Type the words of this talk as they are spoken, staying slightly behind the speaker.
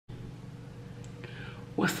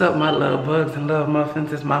What's up, my love bugs and love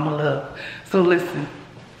muffins? It's Mama Love. So listen,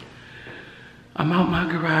 I'm out my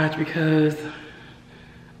garage because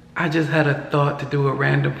I just had a thought to do a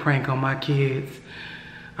random prank on my kids.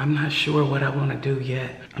 I'm not sure what I want to do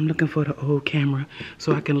yet. I'm looking for the old camera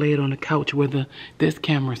so I can lay it on the couch where this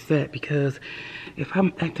camera's set, because if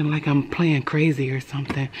I'm acting like I'm playing crazy or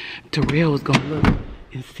something, Terrell's gonna look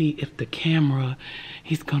and see if the camera,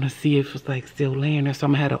 he's gonna see if it's like still laying there. So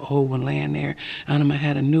I'm gonna have an old one laying there and I'm gonna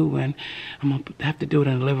have a new one. I'm gonna have to do it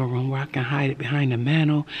in the living room where I can hide it behind the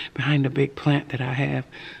mantle, behind the big plant that I have.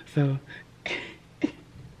 So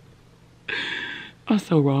I'm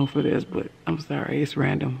so wrong for this, but I'm sorry, it's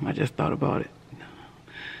random. I just thought about it.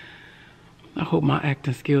 I hope my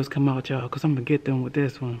acting skills come out, y'all, because I'm gonna get them with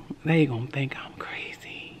this one. They gonna think I'm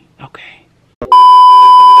crazy. Okay.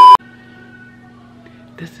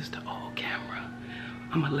 This is the old camera.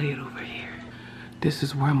 I'm gonna lay it over here. This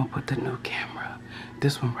is where I'm gonna put the new camera.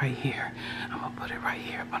 This one right here. I'm gonna put it right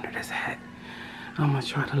here up under this hat. I'm gonna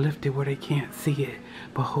try to lift it where they can't see it,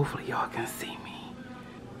 but hopefully y'all can see me.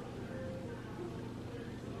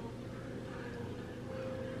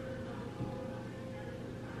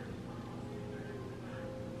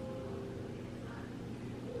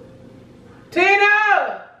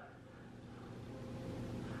 Tina!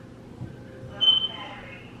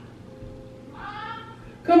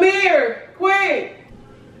 Come here, quick!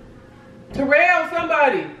 Terrell,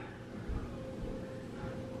 somebody!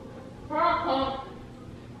 Huh?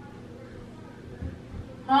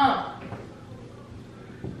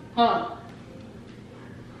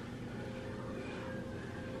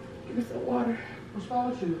 Give me some water. What's wrong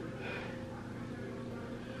with you?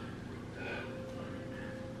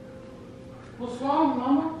 What's wrong,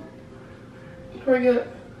 Mama? Hurry up.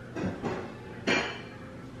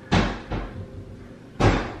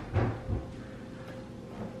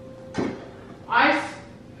 Ice?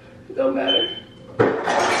 It don't matter.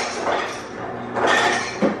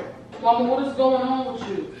 Mama, what is going on with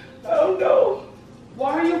you? I don't know.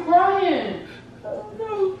 Why are you crying? I don't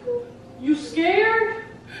know. You scared?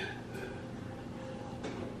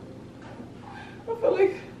 I feel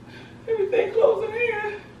like everything closing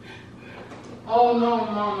in. Oh no,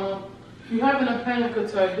 Mama. You're having a panic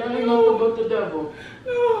attack. That ain't nothing but the devil.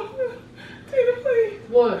 No. Tina, please.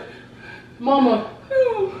 What? Mama.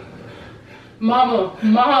 No. Mama.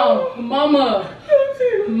 Mom. Mama. No,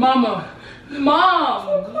 Tina. Mama. Mom.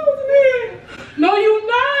 I'm closing in. No, you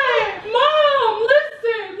not. Mom,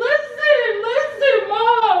 listen. Listen,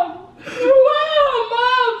 Mom.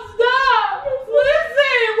 Mom, stop.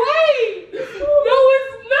 Listen, wait. No,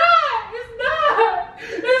 it's not.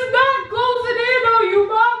 It's not closing in on you,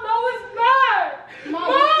 Mom. No, it's not. Mom,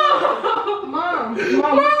 no,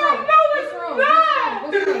 it's not. What's wrong?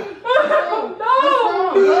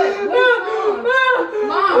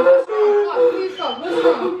 Mom, what's wrong? Please talk.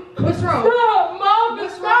 What's wrong? No, Mom,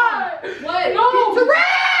 What's it's wrong? not. What? No. Get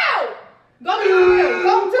Terrell! Go to Terrell!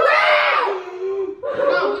 Go to Terrell!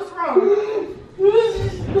 Mom, what's wrong?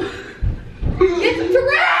 Get to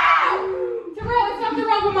Terrell! Terrell, there's something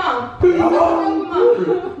wrong with Mom. There's something wrong with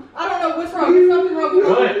Mom. I don't know what's wrong. There's something wrong with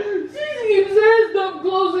Mom. What? She keeps saying stuff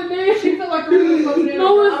closing in. She feel like a really closing in. No,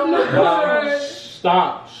 it's I don't know. not. Mom,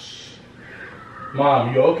 stop.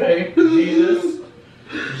 Mom, you okay?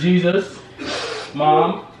 Jesus.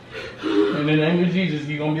 Mom, in the name of Jesus,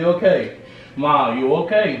 you're gonna be okay. Mom, you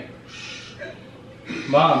okay?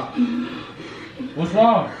 Mom, what's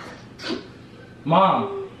wrong?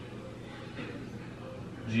 Mom,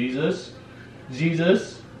 Jesus.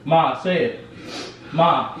 Mom, say it.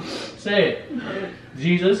 Mom, say it.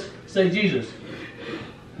 Jesus, say Jesus.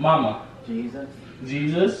 Mama.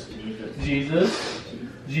 Jesus.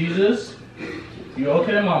 You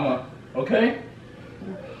okay, Mama? Okay?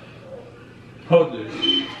 Hold this.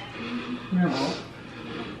 No.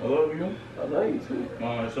 I love you. I love you too.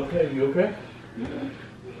 Mama, it's okay. You okay?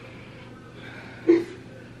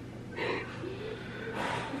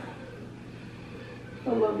 I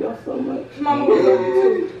love y'all so much. Mama, we love you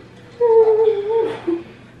too.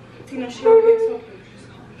 Tina, she okay? It's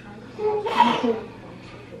okay.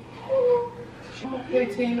 Okay,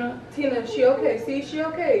 Tina. Tina, she okay? See, she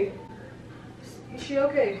okay. She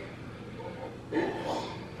okay.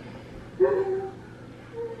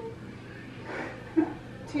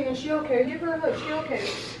 Tina, she okay? Give her a hug. She okay.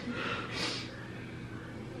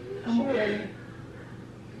 I'm okay.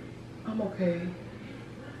 I'm okay.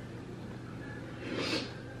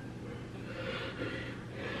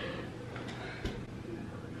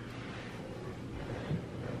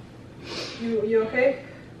 You okay?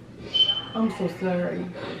 I'm so sorry.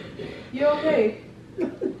 You okay?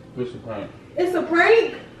 What's the prank? It's a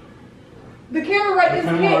prank? The camera right this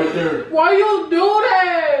Right there. Why you do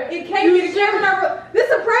that? It can't be the camera not. This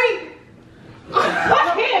is a prank.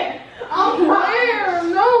 I can't. I'm Where?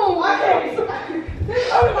 No. I can't.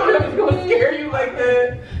 I was gonna scare you like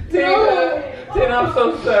that. Tina, I'm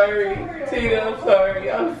so sorry. Tina, I'm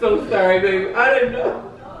sorry. I'm so sorry, baby. I didn't know.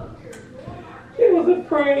 It was a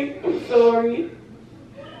prank. I'm sorry.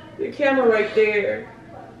 The camera right there.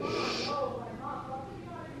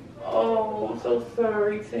 Oh, I'm so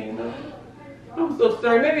sorry, Tina. I'm so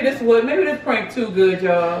sorry. Maybe this prank too good,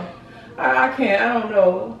 y'all. I can't. I don't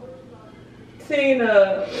know.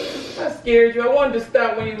 Tina, I scared you. I wanted to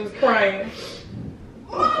stop when you was crying.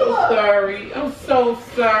 I'm so sorry. I'm so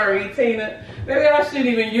sorry, Tina. Maybe I shouldn't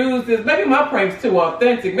even use this. Maybe my prank's too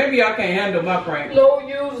authentic. Maybe y'all can't handle my prank. No,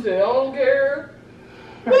 use it. I don't care.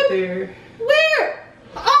 Right there. Where?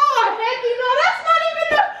 Oh, heck, you know, that's not even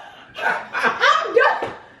the. I'm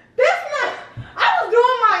done. That's not. I was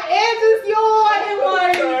doing my edges, y'all, and I'm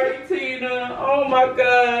like. sorry, Tina. Oh my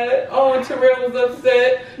God. Oh, and Terrell was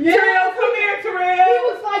upset. Yeah. Terrell, come here, He Terrell.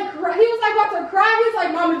 was like about to cry. He was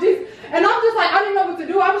like, Mama Jesus. And I'm just like, I didn't know what to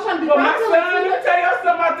do. I was trying to be But my practical. son, let me tell y'all something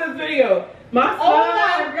about this video. My son, Oh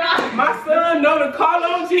my God. my son know to call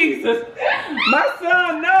on Jesus. My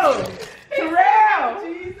son knows. Terrell.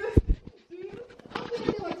 Jesus.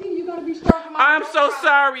 You gotta be strong for my I'm so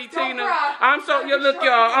sorry, Don't Tina. cry. I'm so, you look,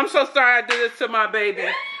 y'all. I'm so sorry I did this to my baby.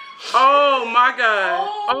 Oh my God.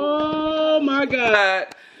 Oh my God.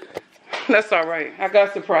 That's all right. I got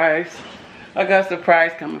a surprise. I got a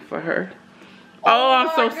surprise coming for her. Oh, I'm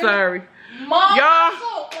so sorry. Mom, Y'all.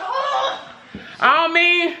 oh. I don't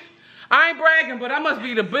mean, I ain't bragging, but I must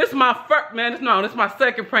be this is my first, man, this is my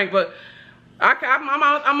second prank, but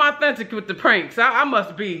I'm authentic with the pranks. I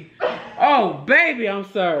must be. Oh, baby, I'm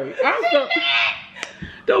sorry.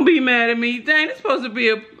 Don't be mad at me. Dang, it's supposed to be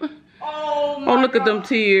a, Oh, look at them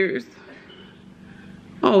tears.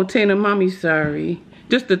 Oh, Tina, mommy's sorry.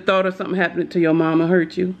 Just the thought of something happening to your mama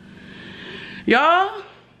hurt you. Y'all,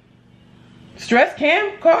 stress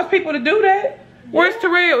can cause people to do that. Where's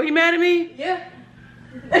Terrell? He mad at me? Yeah.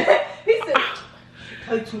 He said,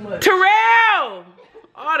 play too much. Terrell!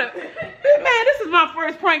 Man, this is my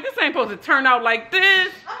first prank. This ain't supposed to turn out like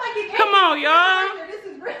this. I'm like, it can't Come on, be y'all. This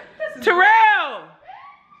is real. Terrell!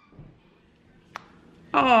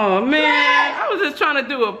 Oh, man. I was just trying to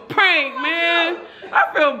do a prank, man.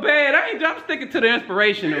 I feel bad. I'm sticking to the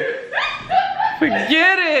inspirational.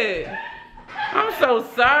 Forget it. I'm so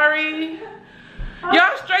sorry.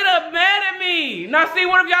 Y'all straight up mad at me. Now, see,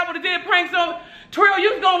 what if y'all would have did pranks on Terrell?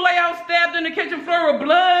 You was gonna lay out stabbed in the kitchen floor with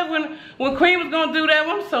blood when Queen was gonna do that.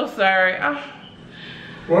 Well, I'm so sorry.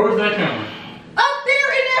 Where was that camera? Up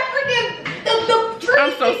there in that freaking the tree.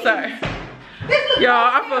 I'm so sorry.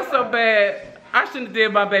 Y'all, I feel so bad. I shouldn't have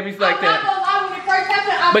did my babies like I'm not that. gonna lie, when it first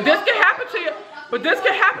happened, But this can happen to you. But this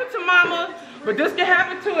can happen to mama. But this can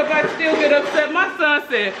happen to if I still get upset. My son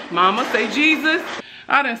said, Mama, say Jesus.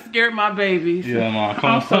 I done scared my babies. Yeah, Mom.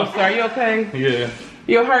 I'm so sorry. You okay? Yeah.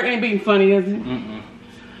 Your heart ain't beating funny, is it? Mm-mm.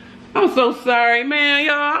 I'm so sorry, man.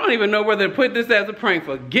 Y'all, I don't even know whether to put this as a prank.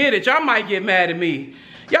 Forget it. Y'all might get mad at me.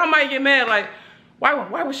 Y'all might get mad like,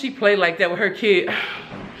 why would she play like that with her kid?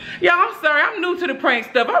 Y'all, I'm sorry. I'm new to the prank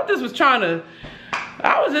stuff. I was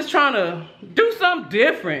just trying to do something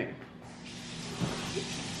different.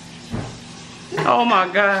 Oh my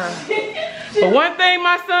God. But one thing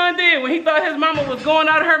my son did when he thought his mama was going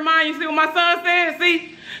out of her mind, you see what my son said?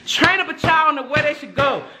 See? Train up a child in the way they should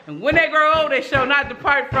go. And when they grow old, they shall not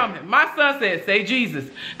depart from him. My son said, say Jesus.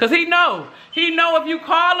 Because he know if you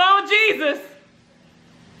call on Jesus,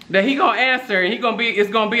 that he gonna answer and it's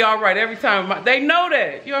gonna be all right every time. They know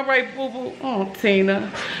that. You all right, boo-boo? Oh,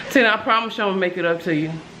 Tina. Tina, I promise you I'm gonna make it up to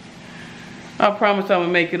you. I promise I'm gonna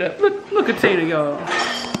make it up. Look at Tina, y'all.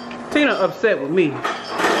 Tina upset with me.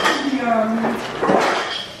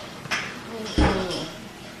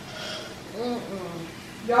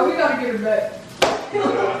 Y'all, we gotta get her back. We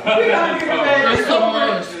gotta get her back. That's so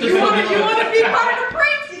much. You wanna be part of the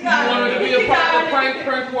pranks, you guys. You wanted to be a part of the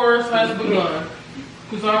prank wars has begun.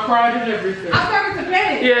 Because I cried and everything. I started to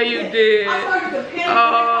panic. Yeah, you did. I started to panic.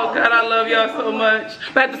 Oh, God, I love y'all so much.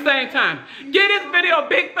 But at the same time, give this video a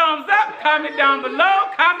big thumbs up, comment down below,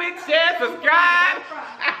 comment, share, subscribe.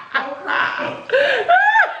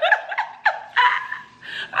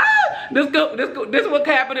 This is what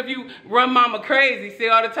can happen if you run mama crazy. See,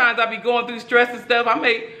 all the times I be going through stress and stuff,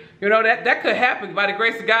 you know, that could happen by the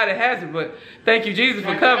grace of God. It hasn't, but thank you, Jesus,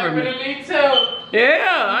 for covering me.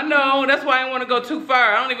 Yeah, I know. That's why I didn't want to go too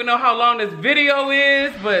far. I don't even know how long this video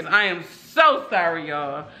is, but I am so sorry,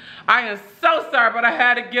 y'all. I am so sorry, but I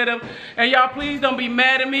had to get them. And y'all, please don't be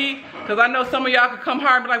mad at me, because I know some of y'all could come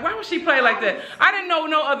hard and be like, why would she play like that? I didn't know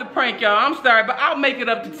no other prank, y'all. I'm sorry, but I'll make it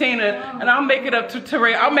up to Tina, and I'll make it up to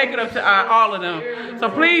Terrell. I'll make it up to all of them. So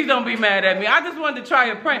please don't be mad at me. I just wanted to try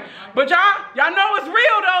a prank. But y'all know it's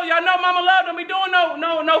real, though. Y'all know Mama Love don't be doing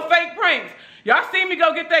no fake pranks. Y'all see me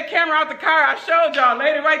go get that camera out the car. I showed y'all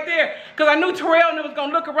later right there. Because I knew Terrell was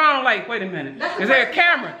going to look around and like, wait a minute. Is there a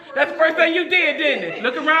camera? That's the first thing you did, didn't it?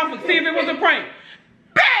 Look around to see if it was a prank.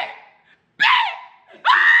 Bang! Bang!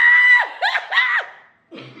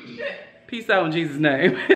 Peace out in Jesus' name.